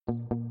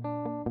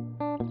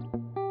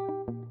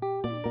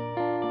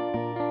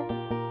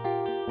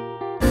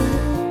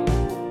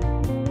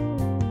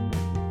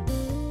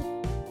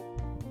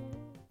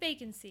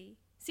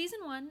Season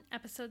 1,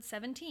 Episode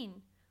 17,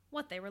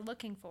 What They Were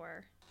Looking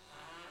For.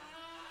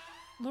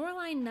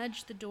 Lorelai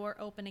nudged the door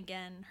open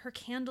again, her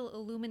candle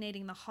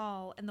illuminating the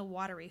hall and the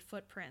watery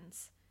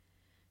footprints.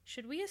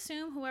 Should we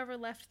assume whoever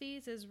left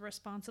these is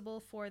responsible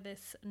for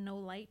this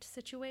no-light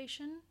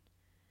situation?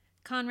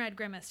 Conrad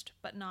grimaced,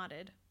 but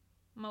nodded.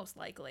 Most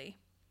likely.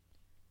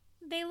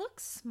 They look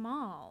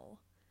small.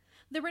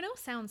 There were no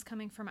sounds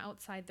coming from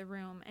outside the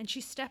room, and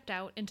she stepped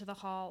out into the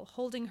hall,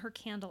 holding her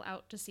candle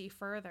out to see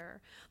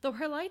further. Though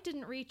her light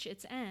didn't reach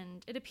its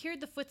end, it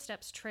appeared the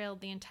footsteps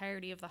trailed the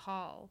entirety of the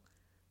hall.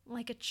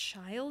 Like a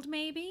child,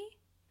 maybe?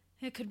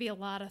 It could be a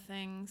lot of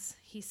things,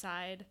 he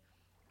sighed.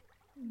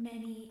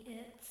 Many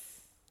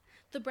it's.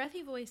 The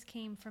breathy voice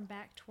came from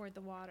back toward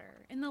the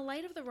water. In the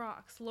light of the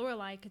rocks,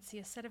 Lorelai could see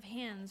a set of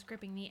hands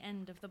gripping the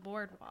end of the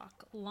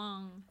boardwalk,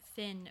 long,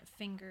 thin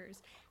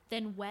fingers.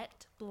 Then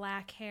wet,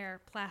 black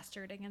hair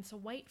plastered against a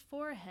white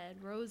forehead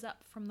rose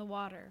up from the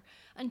water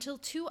until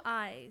two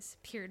eyes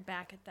peered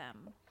back at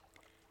them.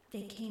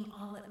 They came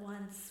all at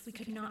once. We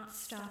could not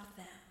stop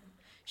them,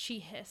 she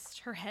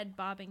hissed, her head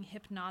bobbing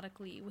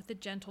hypnotically with the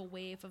gentle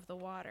wave of the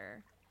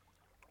water.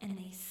 And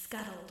they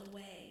scuttled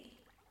away.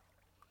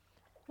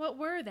 What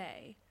were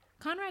they?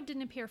 Conrad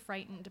didn't appear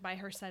frightened by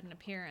her sudden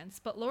appearance,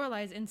 but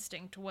Lorelai's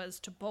instinct was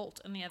to bolt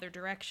in the other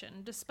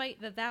direction,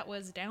 despite that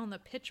was down the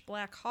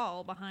pitch-black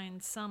hall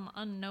behind some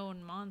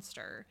unknown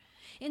monster.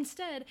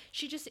 Instead,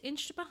 she just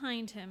inched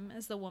behind him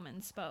as the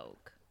woman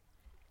spoke.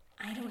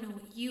 I don't know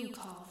what you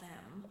call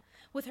them.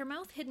 With her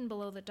mouth hidden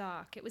below the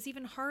dock, it was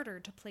even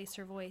harder to place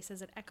her voice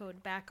as it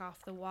echoed back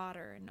off the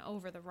water and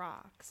over the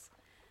rocks.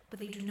 But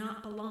they do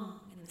not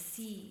belong in the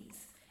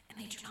seas, and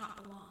they do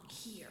not belong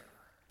here.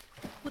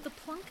 With a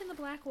plunk in the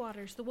black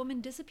waters, the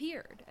woman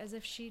disappeared, as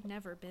if she'd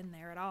never been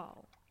there at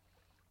all.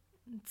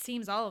 It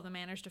seems all of the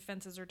manor's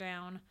defenses are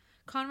down.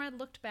 Conrad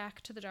looked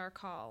back to the dark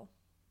hall.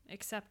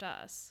 Except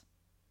us.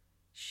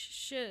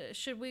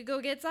 Should we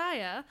go get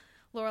Zaya?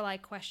 Lorelai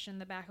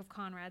questioned the back of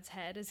Conrad's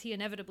head as he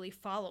inevitably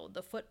followed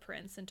the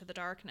footprints into the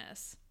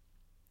darkness.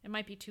 It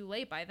might be too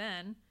late by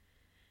then.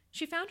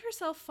 She found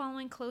herself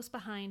following close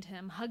behind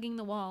him, hugging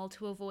the wall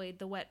to avoid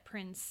the wet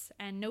prints,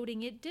 and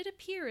noting it did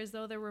appear as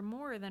though there were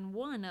more than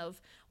one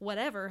of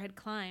whatever had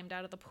climbed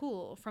out of the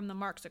pool from the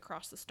marks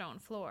across the stone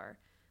floor.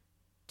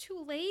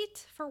 Too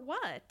late? For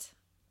what?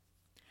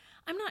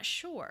 I'm not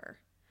sure.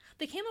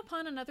 They came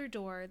upon another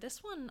door,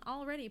 this one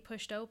already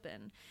pushed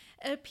open.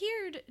 It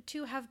appeared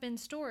to have been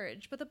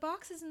storage, but the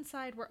boxes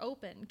inside were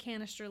open,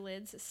 canister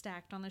lids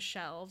stacked on the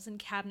shelves, and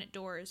cabinet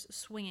doors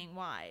swinging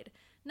wide.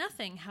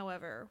 Nothing,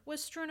 however,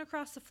 was strewn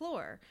across the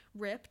floor,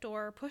 ripped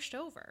or pushed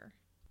over.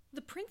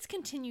 The prints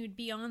continued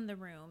beyond the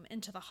room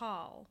into the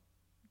hall.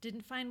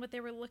 Didn't find what they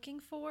were looking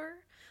for?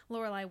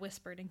 Lorelai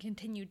whispered and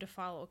continued to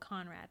follow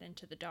Conrad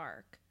into the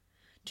dark.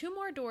 2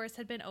 more doors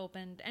had been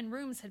opened and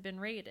rooms had been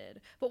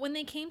raided, but when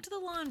they came to the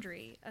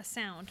laundry, a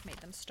sound made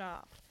them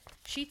stop.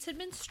 Sheets had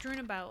been strewn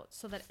about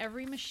so that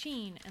every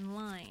machine and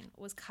line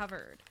was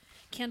covered.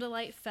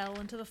 Candlelight fell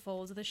into the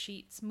folds of the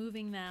sheets,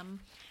 moving them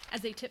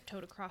as they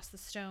tiptoed across the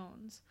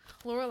stones.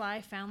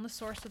 Lorelai found the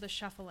source of the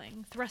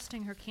shuffling,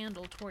 thrusting her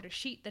candle toward a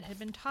sheet that had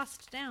been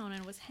tossed down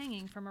and was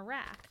hanging from a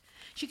rack.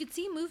 She could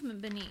see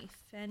movement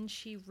beneath, and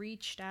she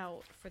reached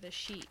out for the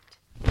sheet.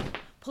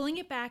 Pulling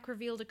it back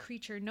revealed a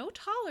creature no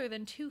taller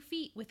than 2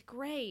 feet with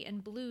gray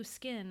and blue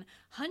skin,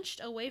 hunched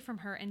away from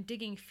her and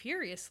digging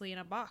furiously in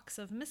a box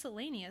of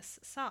miscellaneous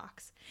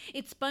socks.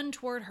 It spun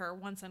toward her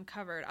once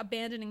uncovered,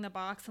 abandoning the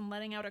box and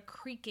letting out a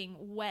creaking,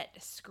 wet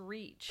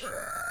screech.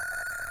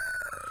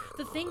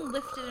 The thing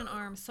lifted an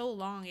arm so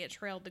long it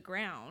trailed the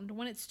ground.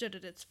 When it stood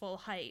at its full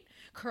height,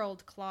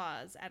 curled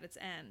claws at its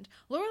end.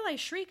 Lorelai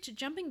shrieked,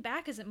 jumping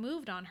back as it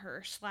moved on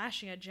her,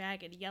 slashing a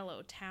jagged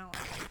yellow talon.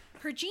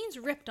 Her jeans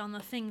ripped on the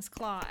thing's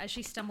claw as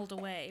she stumbled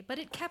away, but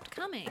it kept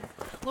coming.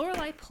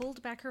 Lorelai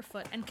pulled back her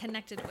foot and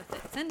connected with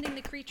it, sending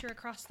the creature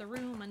across the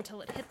room until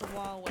it hit the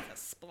wall with a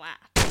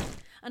splat.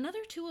 Another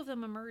 2 of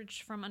them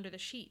emerged from under the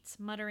sheets,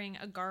 muttering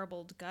a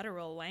garbled,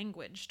 guttural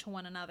language to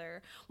one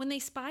another. When they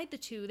spied the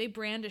 2, they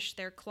brandished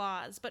their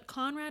claws, but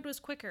Conrad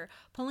was quicker,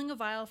 pulling a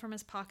vial from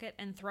his pocket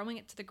and throwing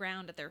it to the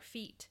ground at their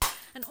feet.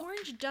 An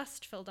orange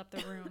dust filled up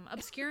the room,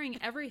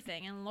 obscuring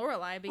everything, and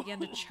Lorelai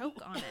began to choke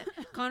on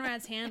it.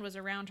 Conrad's hand was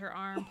around her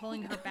arm,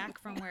 pulling her back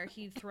from where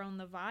he'd thrown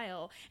the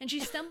vial, and she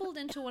stumbled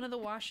into one of the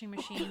washing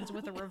machines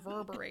with a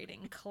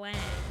reverberating clang,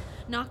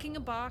 knocking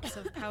a box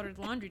of powdered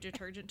laundry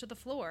detergent to the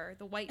floor,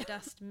 the white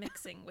dust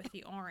mixing with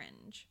the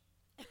orange.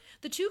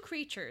 The 2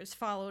 creatures,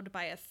 followed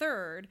by a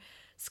third,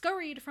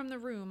 scurried from the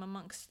room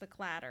amongst the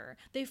clatter.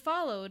 They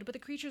followed, but the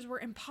creatures were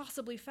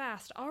impossibly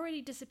fast,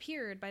 already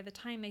disappeared by the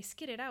time they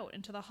skidded out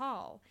into the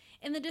hall.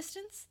 In the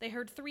distance, they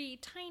heard 3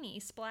 tiny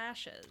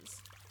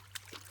splashes.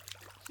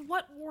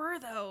 What were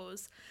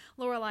those?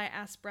 Lorelai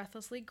asked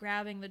breathlessly,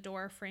 grabbing the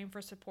door frame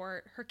for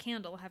support, her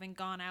candle having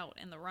gone out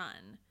in the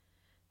run.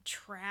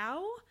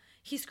 Trow?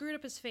 He screwed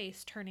up his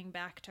face, turning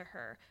back to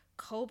her.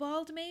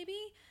 Kobold, maybe?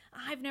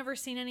 I've never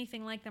seen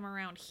anything like them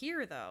around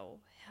here, though.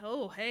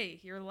 Oh, hey,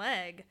 your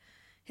leg.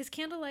 His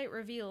candlelight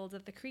revealed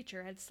that the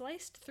creature had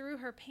sliced through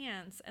her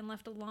pants and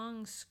left a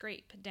long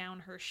scrape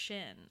down her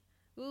shin.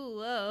 Ooh,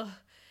 ugh.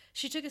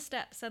 She took a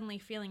step, suddenly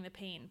feeling the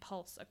pain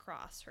pulse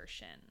across her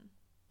shin.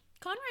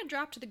 Conrad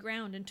dropped to the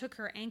ground and took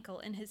her ankle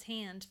in his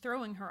hand,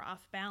 throwing her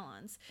off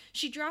balance.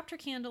 She dropped her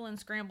candle and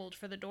scrambled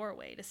for the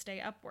doorway to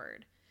stay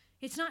upward.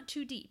 It's not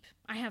too deep.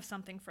 I have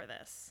something for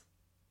this.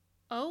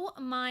 Oh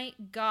my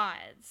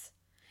gods!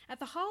 At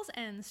the hall's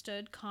end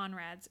stood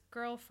Conrad's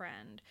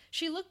girlfriend.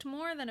 She looked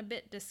more than a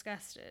bit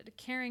disgusted,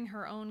 carrying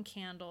her own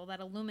candle that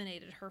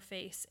illuminated her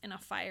face in a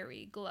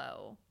fiery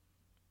glow.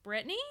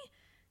 Brittany?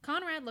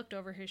 Conrad looked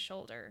over his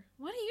shoulder.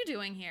 What are you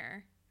doing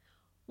here?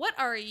 What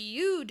are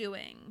you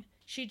doing?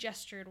 She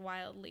gestured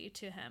wildly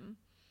to him.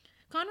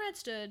 Conrad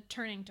stood,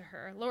 turning to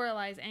her,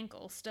 Lorelai's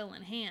ankle still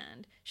in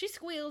hand. She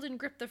squealed and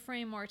gripped the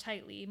frame more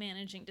tightly,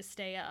 managing to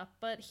stay up,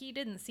 but he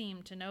didn't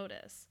seem to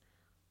notice.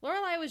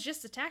 Lorelai was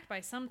just attacked by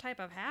some type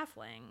of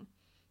halfling.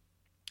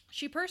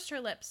 She pursed her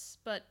lips,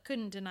 but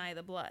couldn't deny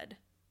the blood.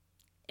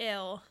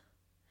 Ill.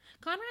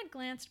 Conrad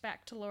glanced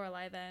back to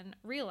Lorelai then,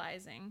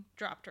 realizing,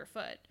 dropped her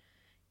foot.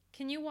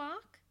 Can you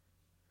walk?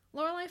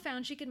 Lorelai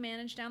found she could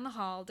manage down the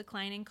hall,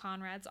 declining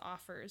Conrad's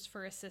offers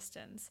for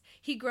assistance.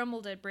 He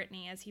grumbled at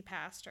Brittany as he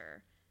passed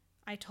her.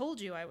 I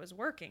told you I was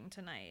working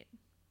tonight.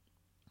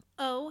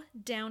 Oh,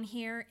 down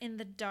here in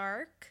the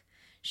dark?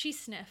 She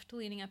sniffed,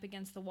 leaning up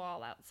against the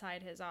wall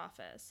outside his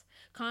office.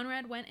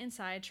 Conrad went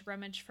inside to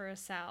rummage for a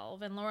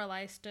salve, and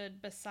Lorelai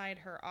stood beside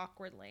her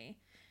awkwardly.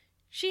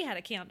 She had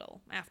a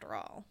candle, after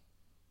all.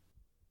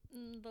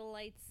 The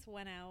lights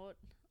went out,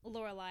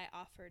 Lorelai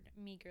offered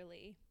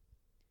meagerly.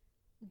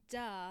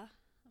 Duh.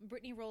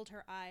 Brittany rolled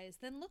her eyes,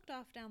 then looked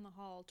off down the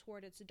hall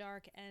toward its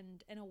dark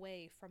end and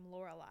away from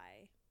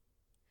Lorelai.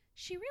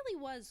 She really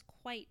was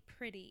quite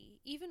pretty,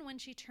 even when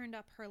she turned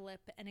up her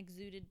lip and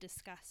exuded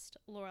disgust,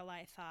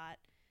 Lorelai thought,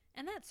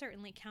 and that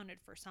certainly counted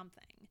for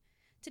something.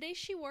 Today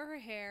she wore her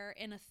hair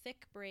in a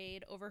thick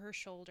braid over her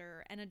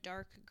shoulder and a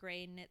dark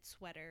gray knit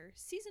sweater,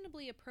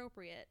 seasonably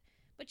appropriate,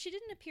 but she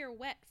didn't appear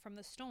wet from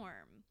the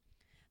storm.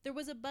 There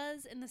was a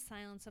buzz in the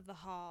silence of the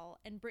hall,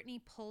 and Brittany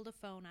pulled a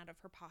phone out of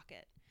her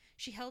pocket.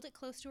 She held it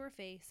close to her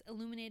face,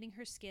 illuminating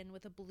her skin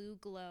with a blue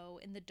glow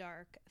in the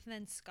dark,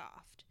 then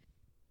scoffed.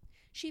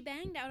 She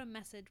banged out a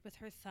message with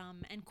her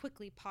thumb and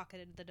quickly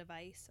pocketed the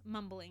device,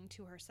 mumbling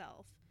to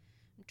herself.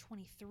 I'm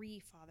 23,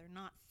 Father,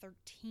 not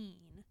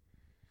 13.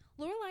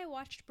 Lorelai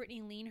watched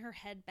Brittany lean her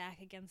head back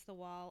against the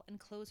wall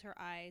and close her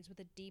eyes with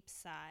a deep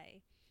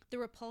sigh, the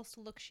repulsed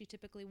look she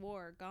typically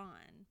wore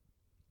gone.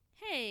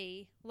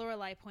 Hey,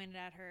 Lorelai pointed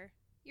at her.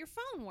 Your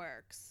phone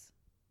works.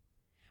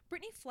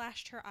 Brittany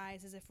flashed her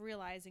eyes as if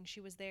realizing she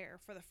was there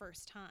for the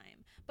first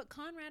time, but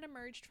Conrad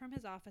emerged from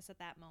his office at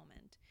that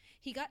moment.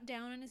 He got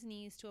down on his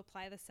knees to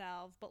apply the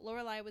salve, but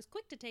Lorelai was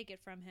quick to take it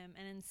from him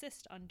and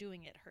insist on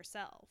doing it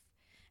herself.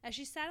 As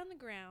she sat on the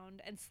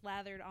ground and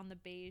slathered on the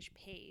beige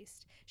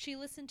paste, she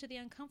listened to the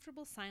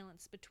uncomfortable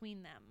silence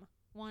between them,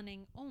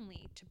 wanting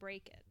only to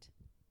break it.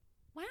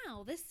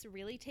 Wow, this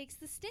really takes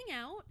the sting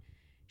out.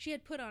 She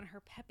had put on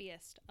her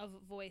peppiest of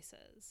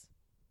voices.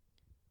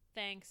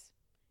 Thanks.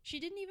 She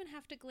didn't even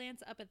have to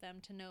glance up at them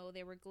to know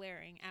they were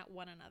glaring at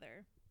one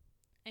another.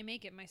 I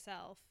make it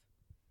myself.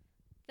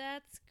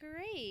 That's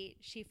great,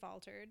 she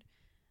faltered.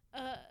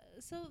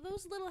 So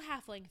those little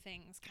halfling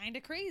things, kinda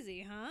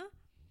crazy, huh?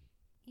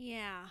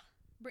 Yeah,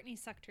 Brittany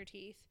sucked her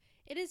teeth.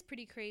 It is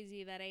pretty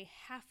crazy that a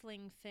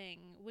halfling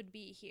thing would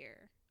be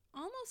here.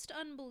 Almost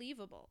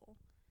unbelievable.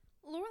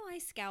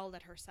 Lorelai scowled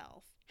at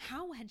herself.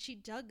 How had she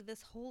dug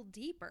this hole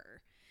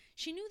deeper?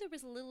 She knew there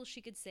was little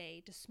she could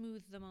say to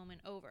smooth the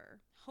moment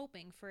over,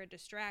 hoping for a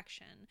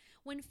distraction,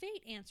 when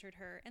fate answered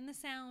her in the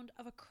sound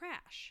of a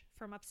crash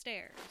from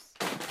upstairs.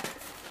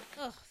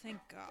 Ugh, thank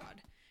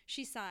God,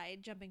 she sighed,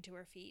 jumping to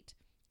her feet.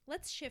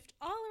 Let's shift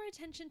all our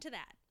attention to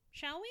that,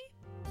 shall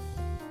we?